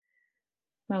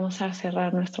Vamos a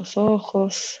cerrar nuestros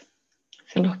ojos,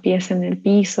 hacer los pies en el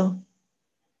piso,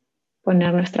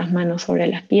 poner nuestras manos sobre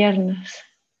las piernas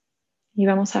y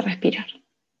vamos a respirar.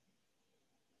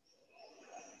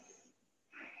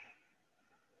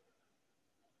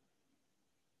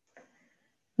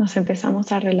 Nos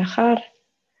empezamos a relajar.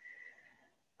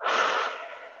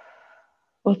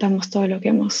 Botamos todo lo que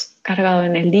hemos cargado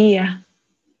en el día.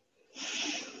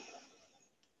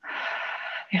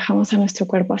 Dejamos a nuestro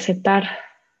cuerpo aceptar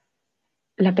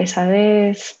la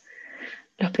pesadez,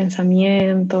 los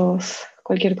pensamientos,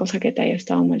 cualquier cosa que te haya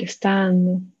estado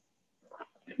molestando.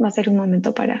 Va a ser un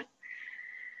momento para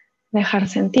dejar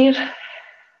sentir,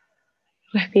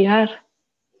 respirar.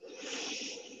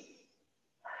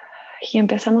 Y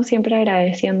empezamos siempre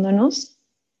agradeciéndonos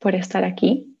por estar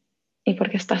aquí y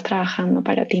porque estás trabajando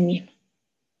para ti mismo.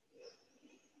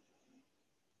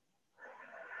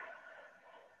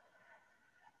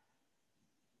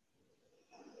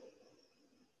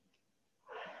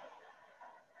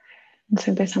 Nos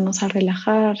empezamos a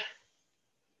relajar.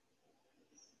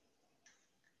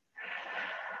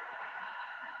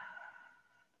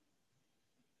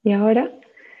 Y ahora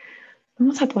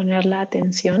vamos a poner la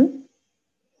atención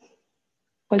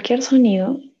a cualquier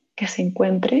sonido que se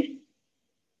encuentre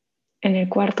en el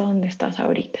cuarto donde estás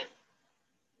ahorita.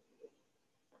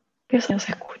 ¿Qué sonidos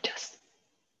escuchas?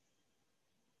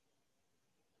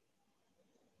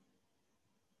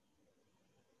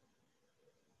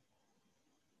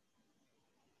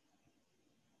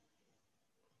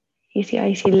 Y si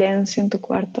hay silencio en tu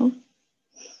cuarto,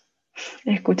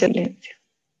 escucha el silencio.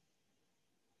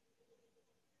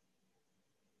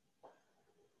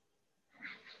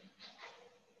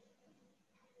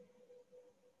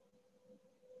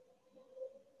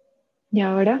 Y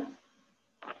ahora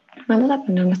vamos a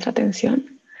poner nuestra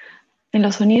atención en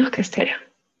los sonidos que estén,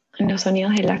 en los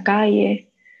sonidos de la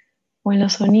calle o en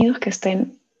los sonidos que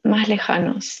estén más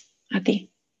lejanos a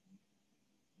ti.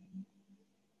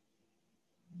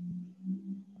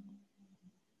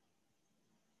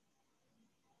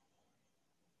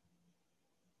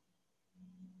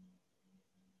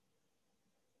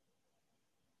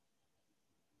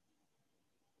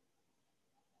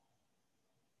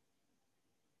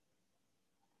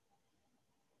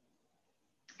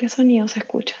 ¿Qué sonidos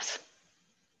escuchas?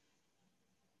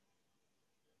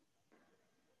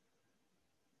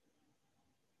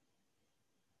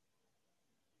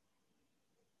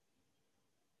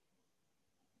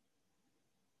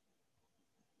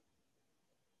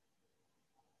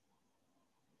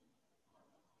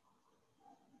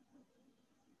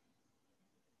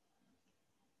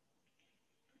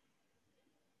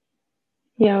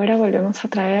 Y ahora volvemos a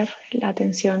traer la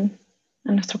atención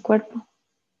a nuestro cuerpo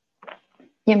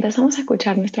y empezamos a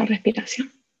escuchar nuestra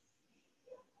respiración.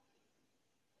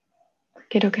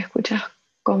 Quiero que escuchas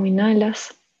cómo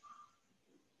inhalas,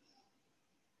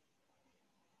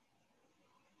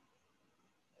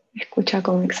 escucha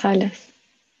cómo exhalas.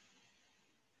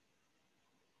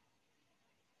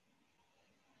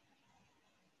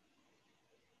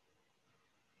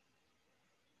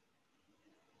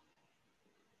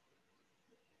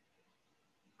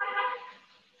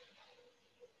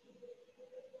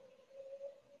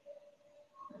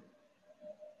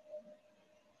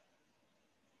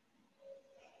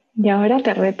 Y ahora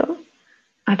te reto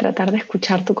a tratar de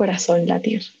escuchar tu corazón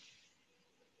latir.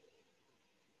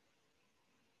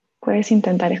 Puedes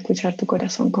intentar escuchar tu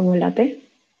corazón como late.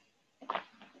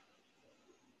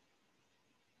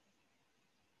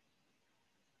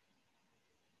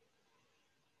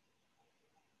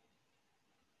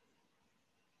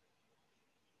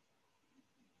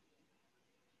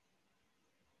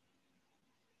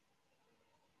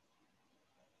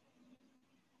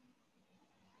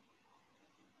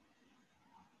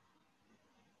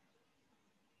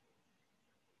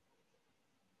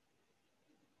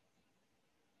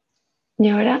 Y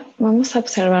ahora vamos a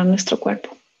observar nuestro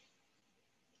cuerpo.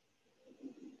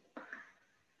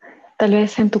 Tal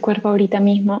vez en tu cuerpo ahorita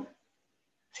mismo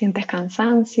sientes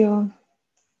cansancio,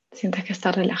 sientes que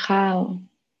estás relajado,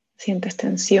 sientes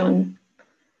tensión,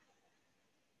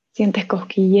 sientes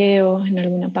cosquilleo en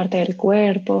alguna parte del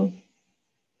cuerpo,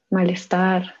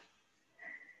 malestar.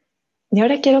 Y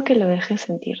ahora quiero que lo dejes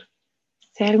sentir.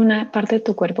 Si hay alguna parte de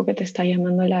tu cuerpo que te está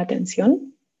llamando la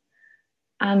atención,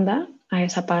 anda a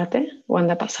esa parte o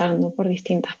anda pasando por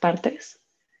distintas partes.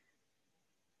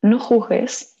 No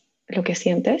juzgues lo que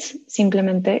sientes,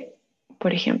 simplemente,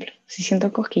 por ejemplo, si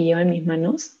siento cosquilleo en mis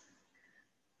manos,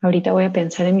 ahorita voy a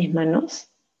pensar en mis manos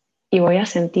y voy a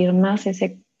sentir más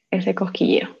ese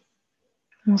cosquilleo.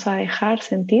 Vamos a dejar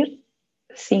sentir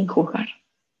sin juzgar.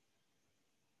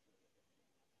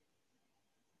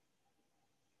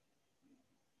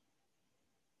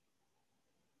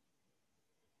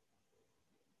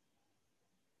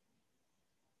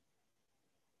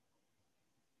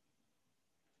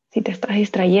 Si te estás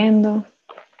distrayendo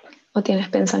o tienes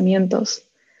pensamientos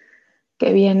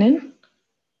que vienen,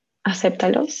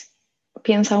 acéptalos.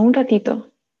 Piensa un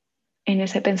ratito en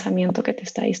ese pensamiento que te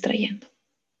está distrayendo.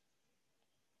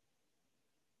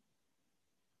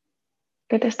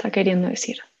 ¿Qué te está queriendo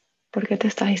decir? ¿Por qué te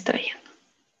estás distrayendo?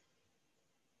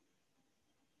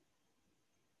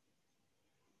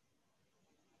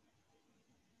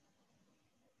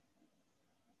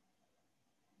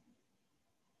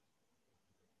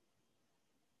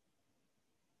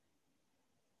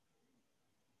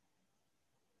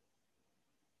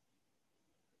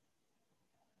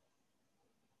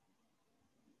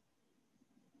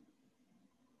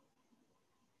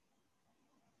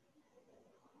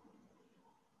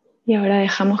 Y ahora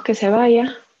dejamos que se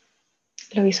vaya,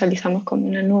 lo visualizamos como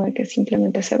una nube que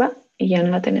simplemente se va y ya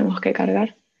no la tenemos que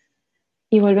cargar.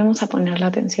 Y volvemos a poner la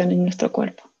atención en nuestro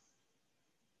cuerpo.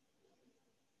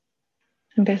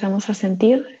 Empezamos a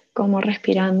sentir cómo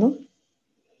respirando,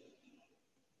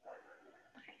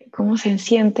 cómo se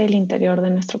siente el interior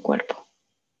de nuestro cuerpo.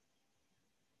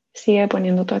 Sigue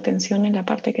poniendo tu atención en la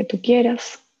parte que tú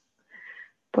quieras.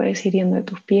 Puedes ir yendo de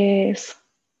tus pies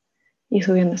y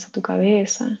subiendo hasta tu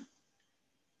cabeza.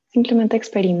 Simplemente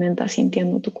experimenta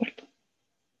sintiendo tu cuerpo.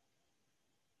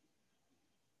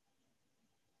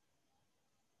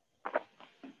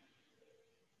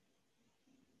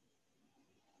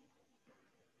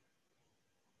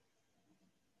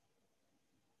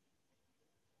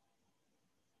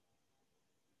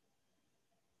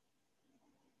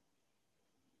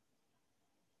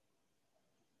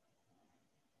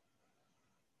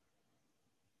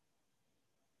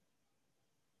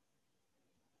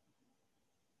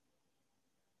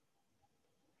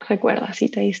 Recuerda, si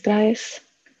te distraes,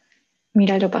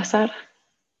 míralo pasar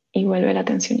y vuelve la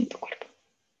atención a tu cuerpo.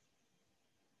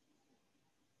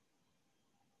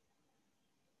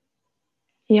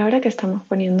 Y ahora que estamos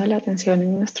poniendo la atención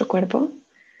en nuestro cuerpo,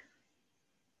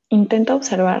 intenta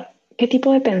observar qué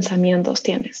tipo de pensamientos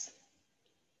tienes.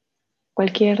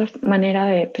 Cualquier manera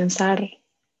de pensar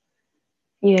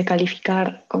y de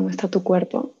calificar cómo está tu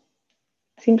cuerpo,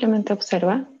 simplemente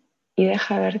observa y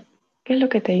deja ver qué es lo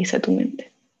que te dice tu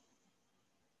mente.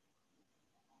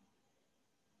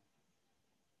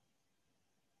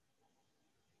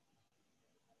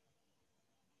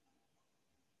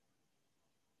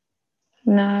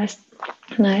 Nada,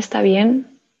 nada está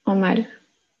bien o mal.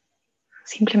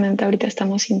 Simplemente ahorita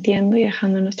estamos sintiendo y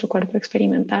dejando a nuestro cuerpo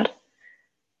experimentar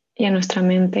y a nuestra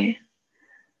mente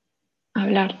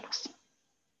hablarnos.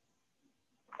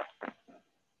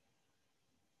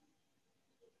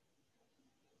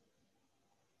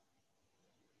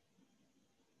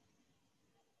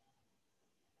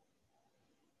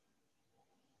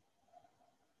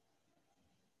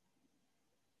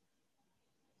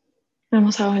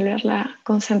 Vamos a volver la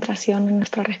concentración en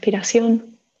nuestra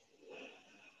respiración.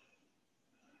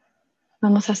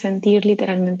 Vamos a sentir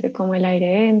literalmente cómo el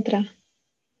aire entra,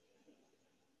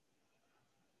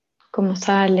 cómo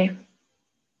sale.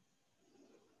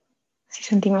 Si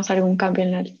sentimos algún cambio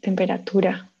en la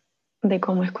temperatura de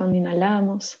cómo es cuando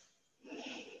inhalamos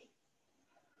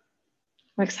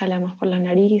o exhalamos por la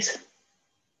nariz,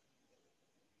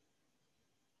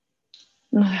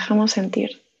 nos dejamos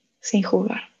sentir sin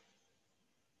juzgar.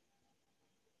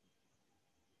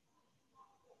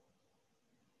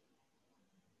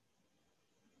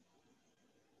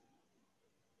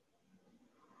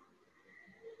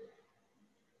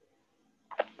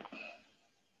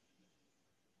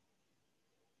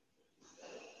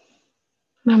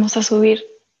 Vamos a subir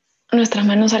nuestras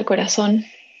manos al corazón.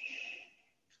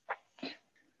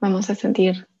 Vamos a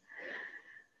sentir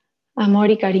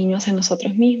amor y cariño hacia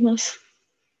nosotros mismos.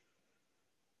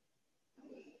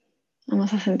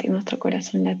 Vamos a sentir nuestro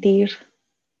corazón latir.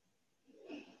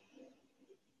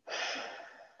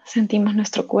 Sentimos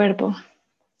nuestro cuerpo.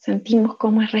 Sentimos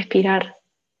cómo es respirar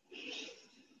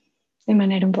de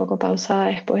manera un poco pausada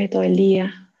después de todo el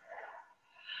día.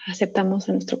 Aceptamos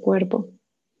a nuestro cuerpo,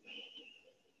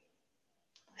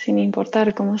 sin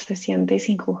importar cómo se siente y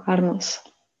sin juzgarnos.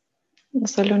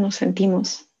 Solo nos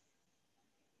sentimos.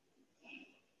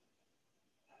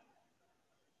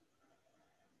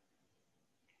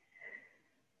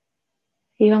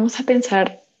 Y vamos a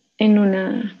pensar en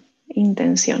una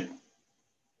intención.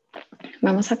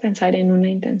 Vamos a pensar en una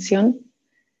intención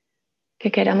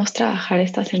que queramos trabajar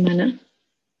esta semana.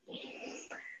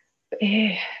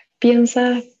 Eh,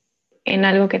 Piensa en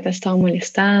algo que te ha estado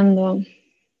molestando.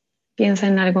 Piensa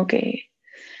en algo que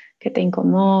te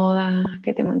incomoda,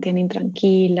 que te mantiene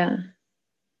intranquila.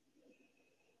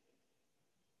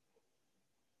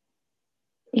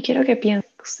 Y quiero que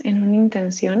pienses en una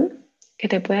intención que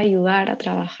te pueda ayudar a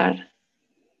trabajar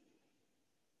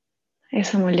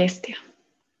esa molestia.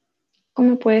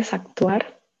 ¿Cómo puedes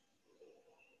actuar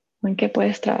o en qué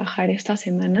puedes trabajar esta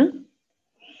semana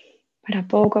para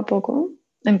poco a poco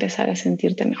empezar a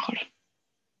sentirte mejor?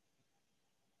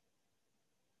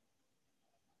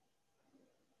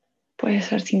 Puede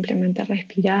ser simplemente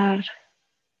respirar,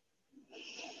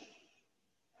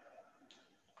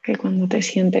 que cuando te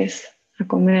sientes a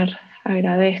comer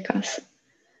agradezcas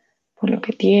por lo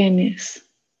que tienes.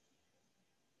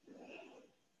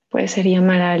 Puede ser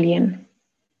llamar a alguien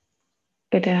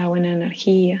que te da buena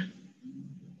energía.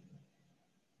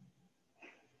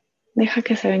 Deja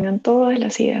que se vengan todas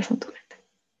las ideas a tu mente.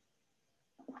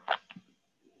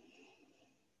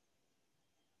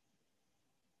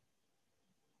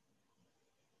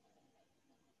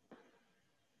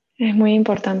 Es muy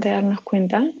importante darnos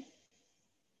cuenta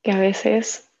que a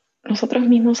veces nosotros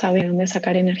mismos sabemos dónde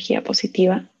sacar energía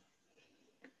positiva.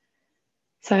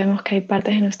 Sabemos que hay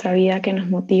partes de nuestra vida que nos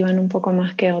motivan un poco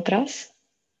más que otras.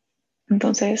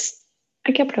 Entonces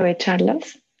hay que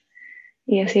aprovecharlas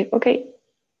y decir, ok,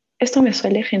 esto me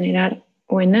suele generar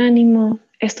buen ánimo,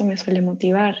 esto me suele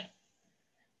motivar.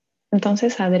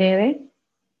 Entonces, adrede,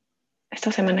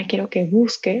 esta semana quiero que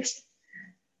busques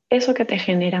eso que te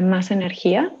genera más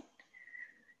energía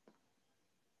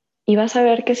y vas a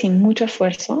ver que sin mucho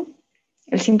esfuerzo,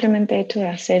 el simplemente hecho de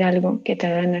hacer algo que te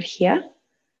da energía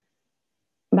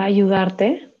va a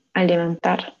ayudarte a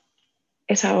levantar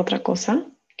esa otra cosa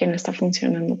que no está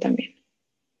funcionando tan bien.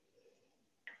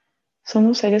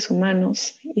 Somos seres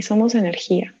humanos y somos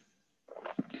energía.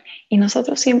 Y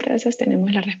nosotros siempre a veces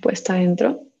tenemos la respuesta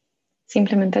dentro.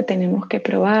 Simplemente tenemos que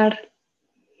probar,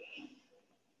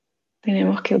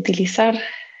 tenemos que utilizar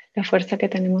la fuerza que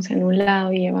tenemos en un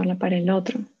lado y llevarla para el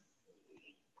otro.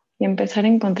 Y empezar a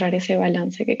encontrar ese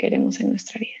balance que queremos en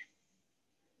nuestra vida.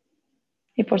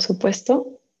 Y por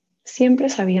supuesto, siempre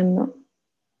sabiendo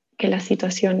que las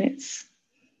situaciones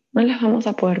no las vamos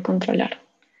a poder controlar,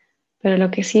 pero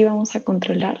lo que sí vamos a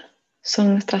controlar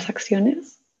son nuestras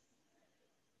acciones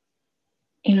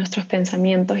y nuestros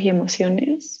pensamientos y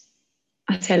emociones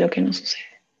hacia lo que nos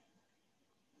sucede.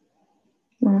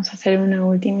 Vamos a hacer una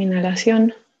última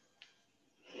inhalación.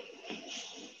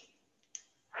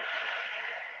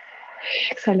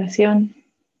 Exhalación.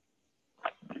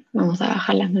 Vamos a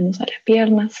bajar las manos a las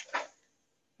piernas.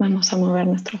 Vamos a mover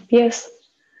nuestros pies.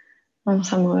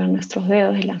 Vamos a mover nuestros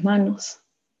dedos de las manos.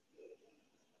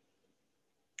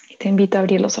 Y te invito a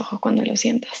abrir los ojos cuando lo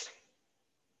sientas.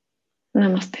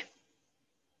 Namaste.